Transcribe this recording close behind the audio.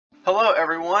Hello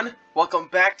everyone, welcome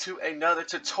back to another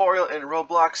tutorial in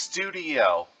Roblox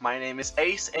Studio. My name is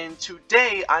Ace and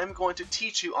today I'm going to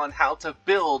teach you on how to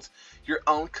build your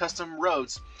own custom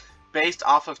roads based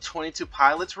off of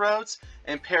 22Pilots roads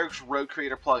and Paric's Road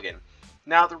Creator plugin.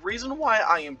 Now the reason why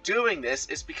I am doing this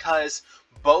is because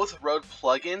both road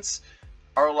plugins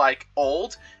are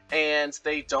old and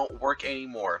they don't work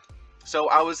anymore. So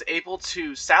I was able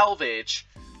to salvage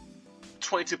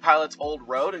 22Pilots old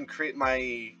road and create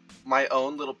my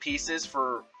own little pieces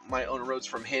for my own roads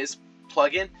from his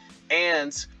plugin,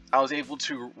 and I was able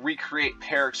to recreate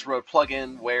Paric's road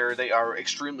plugin where they are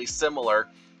extremely similar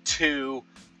to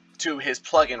his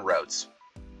plugin roads.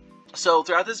 So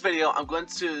throughout this video I'm going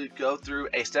to go through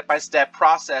a step-by-step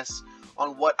process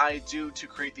on what I do to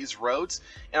create these roads,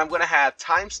 and I'm going to have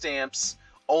timestamps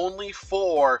only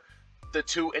for the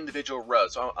two individual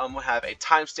roads. So I'm going to have a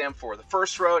timestamp for the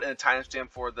first road and a timestamp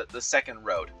for the second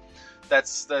road.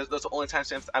 Those are the only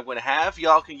timestamps I'm going to have.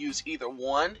 Y'all can use either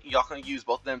one. Y'all can use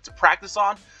both of them to practice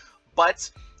on, but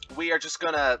we are just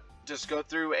going to go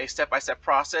through a step-by-step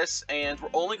process, and we're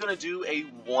only going to do a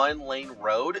one-lane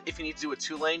road. If you need to do a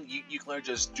two-lane, you can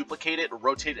just duplicate it,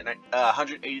 rotate it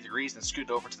 180 degrees, and scoot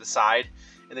it over to the side,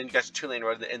 and then you got your two-lane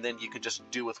road, and then you can just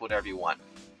do with whatever you want.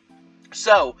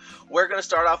 So we're going to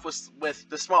start off with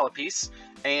the smaller piece,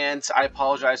 and I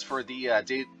apologize for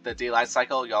the daylight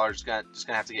cycle. Y'all are just gonna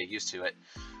have to get used to it.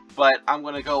 But I'm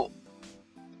going to go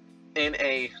in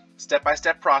a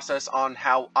step-by-step process on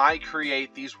how I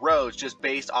create these roads just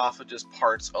based off of just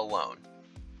parts alone.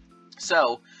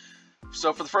 So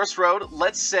for the first road,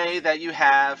 let's say that you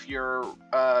have your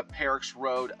Paric's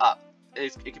road up.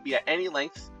 It could be at any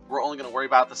length. We're only going to worry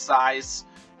about the size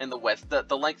and the width.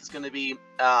 The length is going to be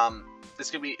this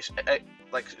can be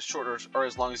shorter or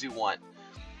as long as you want.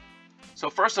 So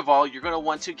first of all, you're going to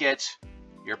want to get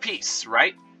your piece,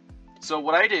 right? So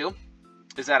what I do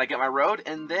is that I get my road,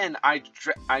 and then I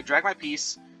drag my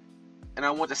piece, and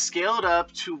I want to scale it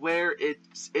up to where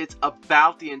it's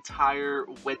about the entire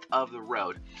width of the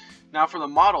road. Now for the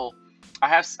model, I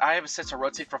have it set to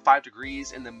rotate for 5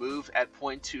 degrees and the move at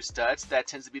 0.2 studs. That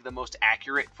tends to be the most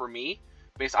accurate for me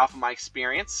based off of my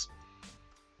experience.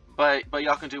 But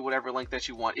y'all can do whatever length that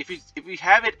you want. If you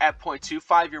have it at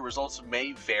 0.25, your results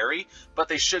may vary, but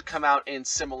they should come out in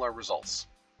similar results.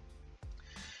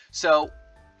 So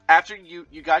after you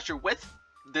got your width,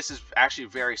 this is actually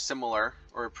very similar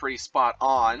or pretty spot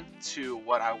on to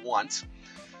what I want.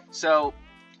 So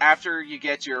after you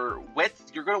get your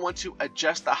width, you're going to want to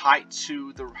adjust the height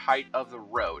to the height of the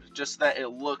road, just so that it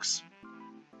looks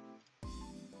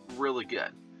really good.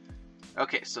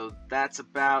 Okay, so that's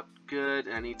about good.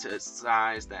 I need to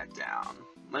size that down.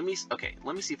 Let me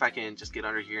see if I can just get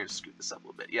under here and scoot this up a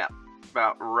little bit. Yeah,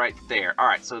 about right there. All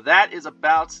right, so that is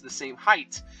about the same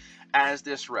height as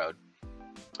this road.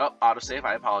 Oh, autosave,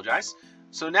 I apologize.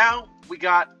 So now we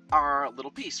got our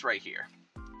little piece right here.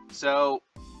 So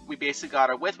we basically got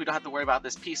our width. We don't have to worry about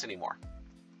this piece anymore.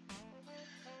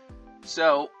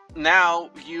 So now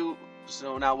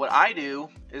what I do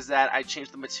is that I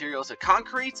change the materials to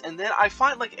concrete, and then I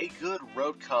find a good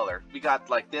road color. We got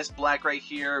this black right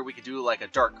here. We could do a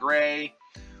dark gray.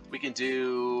 We can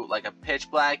do a pitch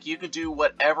black. You can do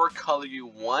whatever color you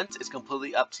want. It's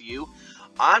completely up to you.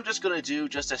 I'm just gonna do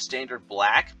just a standard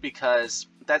black because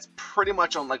that's pretty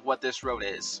much on what this road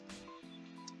is.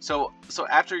 So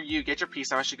after you get your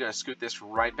piece, I'm actually gonna scoot this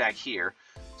right back here,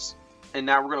 and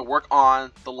now we're gonna work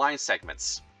on the line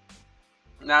segments.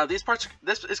 Now this is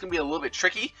going to be a little bit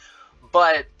tricky,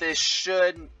 but this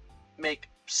should make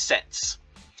sense.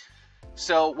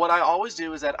 So what I always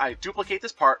do is that I duplicate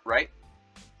this part, right?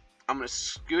 I'm going to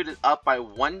scoot it up by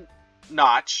 1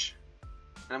 notch,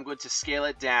 and I'm going to scale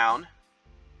it down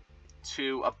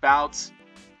to about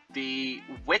the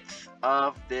width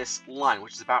of this line,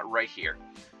 which is about right here.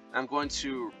 And I'm going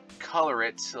to color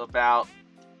it to about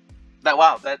that.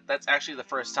 Wow, that's actually the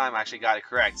first time I actually got it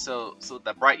correct. So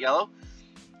the bright yellow,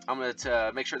 I'm going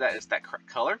to make sure that it's that correct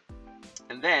color.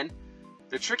 And then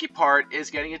the tricky part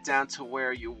is getting it down to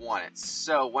where you want it.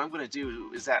 So what I'm going to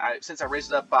do is that since I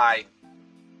raised it up by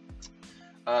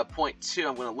 0.2,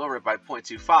 I'm going to lower it by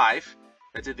 0.25.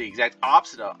 That did the exact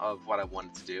opposite of what I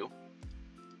wanted to do.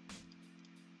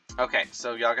 Okay,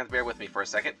 so y'all got to bear with me for a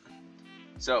second.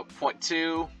 So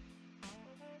 0.2,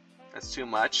 that's too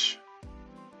much.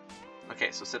 Okay,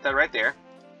 so set that right there.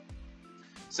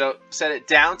 So set it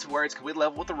down to where it's completely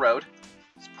level with the road.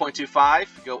 It's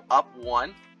 0.25, go up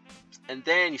 1, and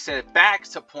then you set it back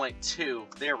to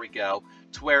 0.2. There we go,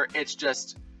 to where it's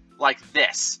just like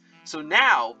this. So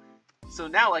now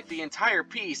the entire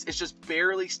piece is just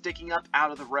barely sticking up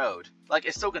out of the road.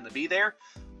 It's still going to be there,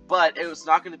 but it was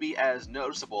not going to be as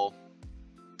noticeable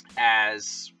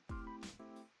as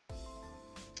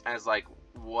like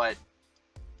what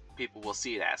people will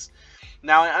see it as.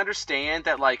 Now I understand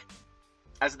that, like,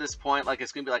 as of this point, like,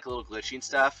 it's gonna be like a little glitchy and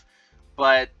stuff,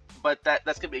 but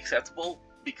that's gonna be acceptable,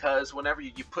 because whenever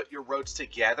you put your roads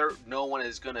together, no one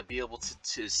is gonna be able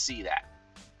to see that,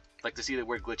 like, to see the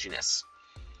weird glitchiness.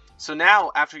 So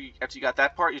now after you got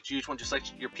that part, you just want to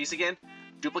select your piece again,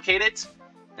 duplicate it,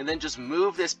 and then just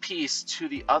move this piece to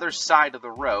the other side of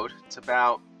the road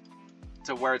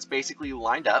to where it's basically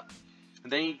lined up.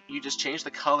 And then you just change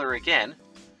the color again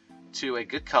to a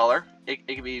good color. It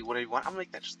can be whatever you want. I'm gonna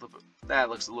make that just a little bit, that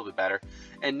looks a little bit better.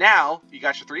 And now you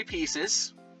got your 3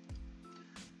 pieces,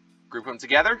 group them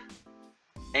together,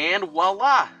 and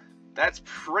voila, that's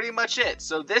pretty much it.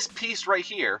 So this piece right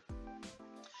here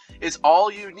is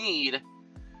all you need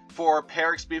for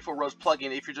Paric's Beautiful Roads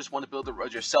plugin if you just want to build the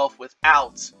roads yourself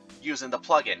without using the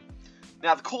plugin.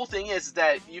 Now the cool thing is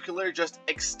that you can literally just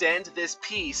extend this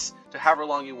piece to however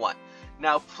long you want.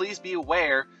 Now please be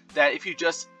aware that if you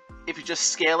just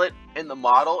scale it in the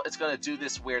model, it's going to do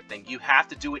this weird thing. You have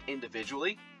to do it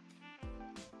individually.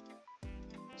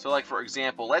 So, like, for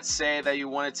example, let's say that you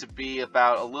want it to be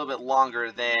about a little bit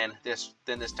longer than this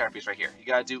entire piece right here. You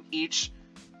got to do each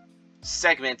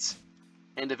segment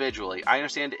individually. I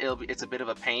understand it's a bit of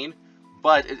a pain,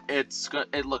 but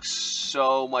it looks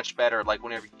so much better, like,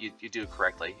 whenever you do it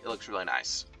correctly. It looks really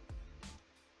nice.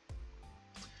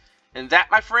 And that,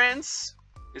 my friends,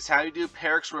 is how you do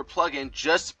Paric's Road plugin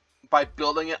just by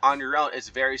building it on your own. It's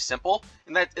very simple,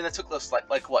 and that took us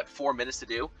like what, 4 minutes to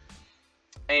do.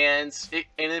 And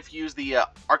if you use the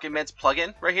Archimeds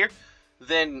plugin right here,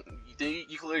 then you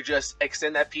can literally just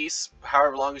extend that piece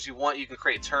however long as you want. You can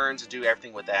create turns and do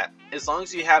everything with that. As long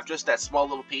as you have just that small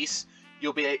little piece,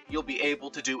 you'll be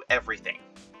able to do everything.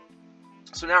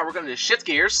 So now we're going to shift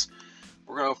gears.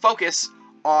 We're going to focus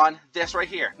on this right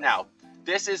here. Now,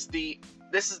 this is the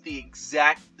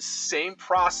exact same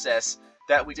process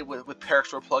that we did with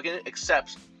Paric's Road plugin,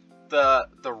 except the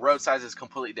road size is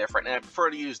completely different. And I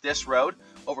prefer to use this road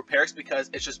over Paric's because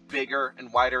it's just bigger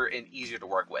and wider and easier to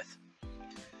work with.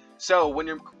 So when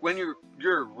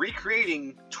you're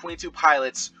recreating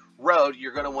 22Pilots road,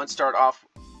 you're going to want to start off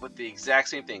with the exact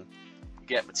same thing.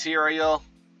 Get material,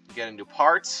 get a new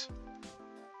part.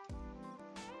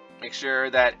 Make sure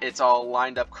that it's all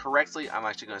lined up correctly. I'm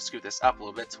actually going to scoot this up a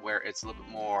little bit to where it's a little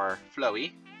bit more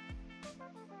flowy.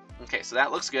 Okay, so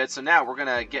that looks good. So now we're going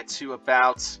to get to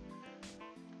about...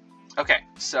 Okay,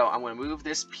 so I'm going to move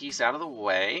this piece out of the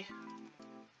way.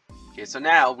 Okay, so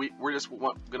now we're just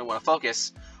going to want to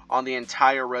focus on the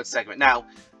entire road segment. Now,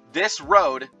 this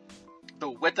road, the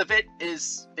width of it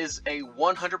is a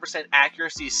 100%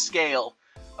 accuracy scale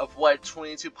of what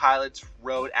 22Pilots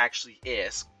road actually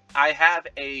is. I have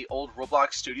a old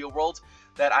Roblox Studio World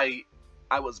that I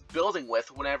was building with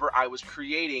whenever I was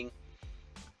creating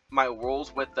my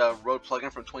world with the road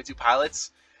plugin from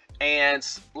 22Pilots, and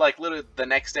like literally the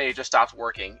next day it just stopped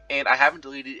working, and I haven't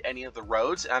deleted any of the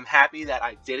roads, and I'm happy that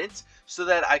I didn't, so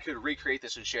that I could recreate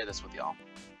this and share this with y'all.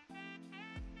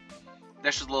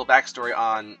 That's just a little backstory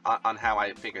on how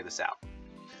I figured this out.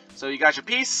 So you got your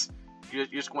piece. You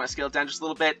just want to scale it down just a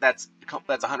little bit. That's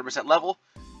 100% level.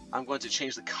 I'm going to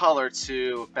change the color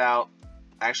to about,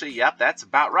 actually, yep, that's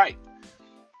about right.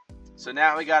 So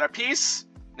now we got our piece.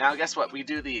 Now guess what? We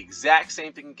do the exact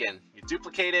same thing again. You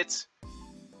duplicate it.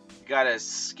 You gotta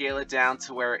scale it down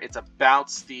to where it's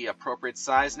about the appropriate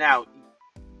size. Now,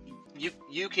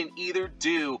 you can either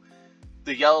do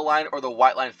the yellow line or the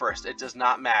white line first. It does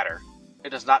not matter. It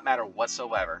does not matter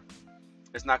whatsoever.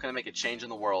 It's not going to make a change in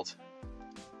the world,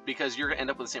 because you're going to end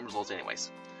up with the same results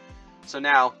anyways. So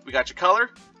now we got your color.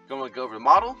 Going to go over the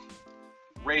model,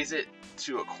 raise it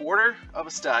to 1/4 of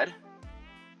a stud,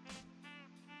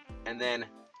 and then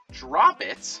drop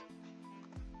it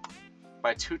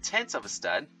by 2/10 of a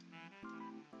stud.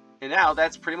 And now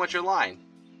that's pretty much your line.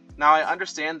 Now I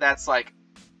understand that's like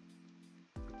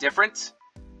different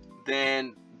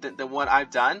than what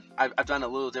I've done. I've done a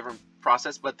little different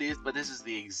process, but this is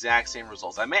the exact same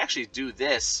results. I may actually do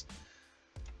this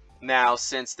now,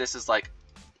 since this is like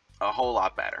a whole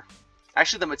lot better.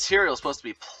 Actually, the material is supposed to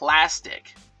be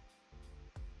plastic,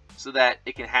 so that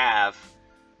it can have...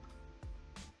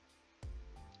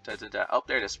 Oh,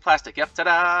 there it is. Plastic. Yep.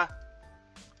 Ta-da!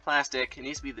 Plastic. It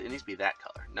needs to be that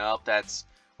color. Nope, that's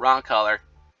wrong color.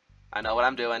 I know what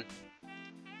I'm doing.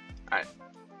 Alright.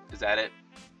 Is that it?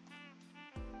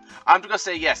 I'm gonna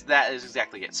say yes, that is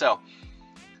exactly it. So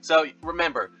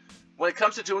remember, when it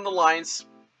comes to doing the lines,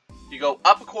 you go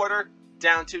up 1/4,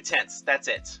 down 2/10. That's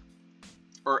it.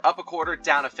 Or up 1/4,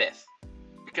 down 1/5.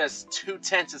 because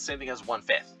 2/10 is the same thing as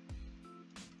 1/5.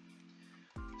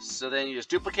 So then you just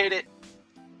duplicate it,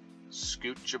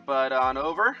 scoot your butt on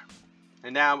over,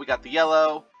 and now we got the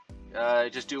yellow.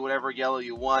 Just do whatever yellow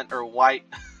you want, or white.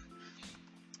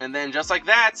 And then just like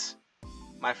that,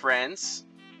 my friends,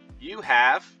 you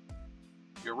have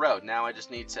your road. Now I just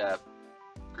need to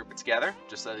group it together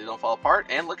just so they don't fall apart,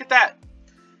 and look at that.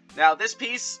 Now this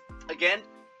piece, again,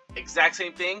 exact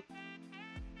same thing.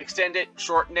 Extend it,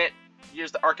 shorten it,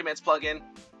 use the Archimedes plugin.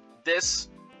 This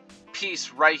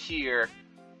piece right here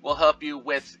will help you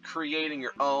with creating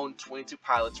your own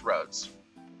 22Pilots roads.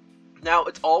 Now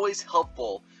it's always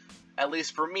helpful, at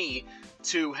least for me,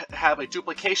 to have a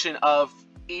duplication of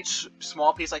each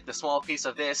small piece, like the small piece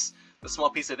of this, the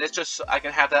small piece of this, just so I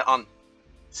can have that on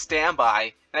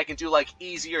standby, and I can do like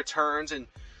easier turns and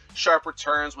sharper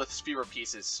turns with fewer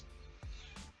pieces.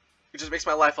 It just makes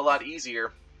my life a lot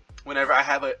easier whenever I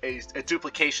have a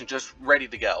duplication just ready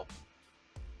to go.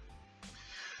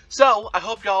 So, I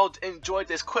hope y'all enjoyed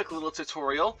this quick little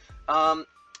tutorial.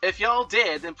 If y'all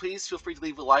did, then please feel free to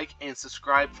leave a like and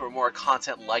subscribe for more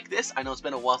content like this. I know it's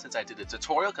been a while since I did a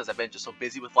tutorial because I've been just so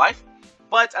busy with life,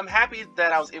 but I'm happy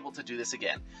that I was able to do this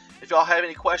again. If y'all have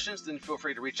any questions, then feel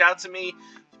free to reach out to me,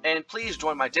 and please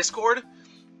join my Discord.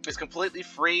 It's completely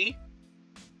free.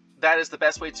 That is the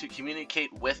best way to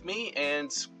communicate with me,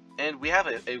 and we have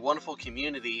a wonderful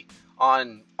community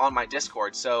on my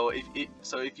Discord. So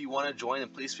if you want to join, then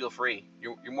please feel free.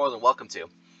 You're more than welcome to.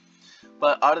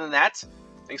 But other than that,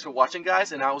 thanks for watching,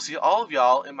 guys, and I will see all of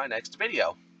y'all in my next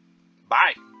video.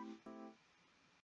 Bye.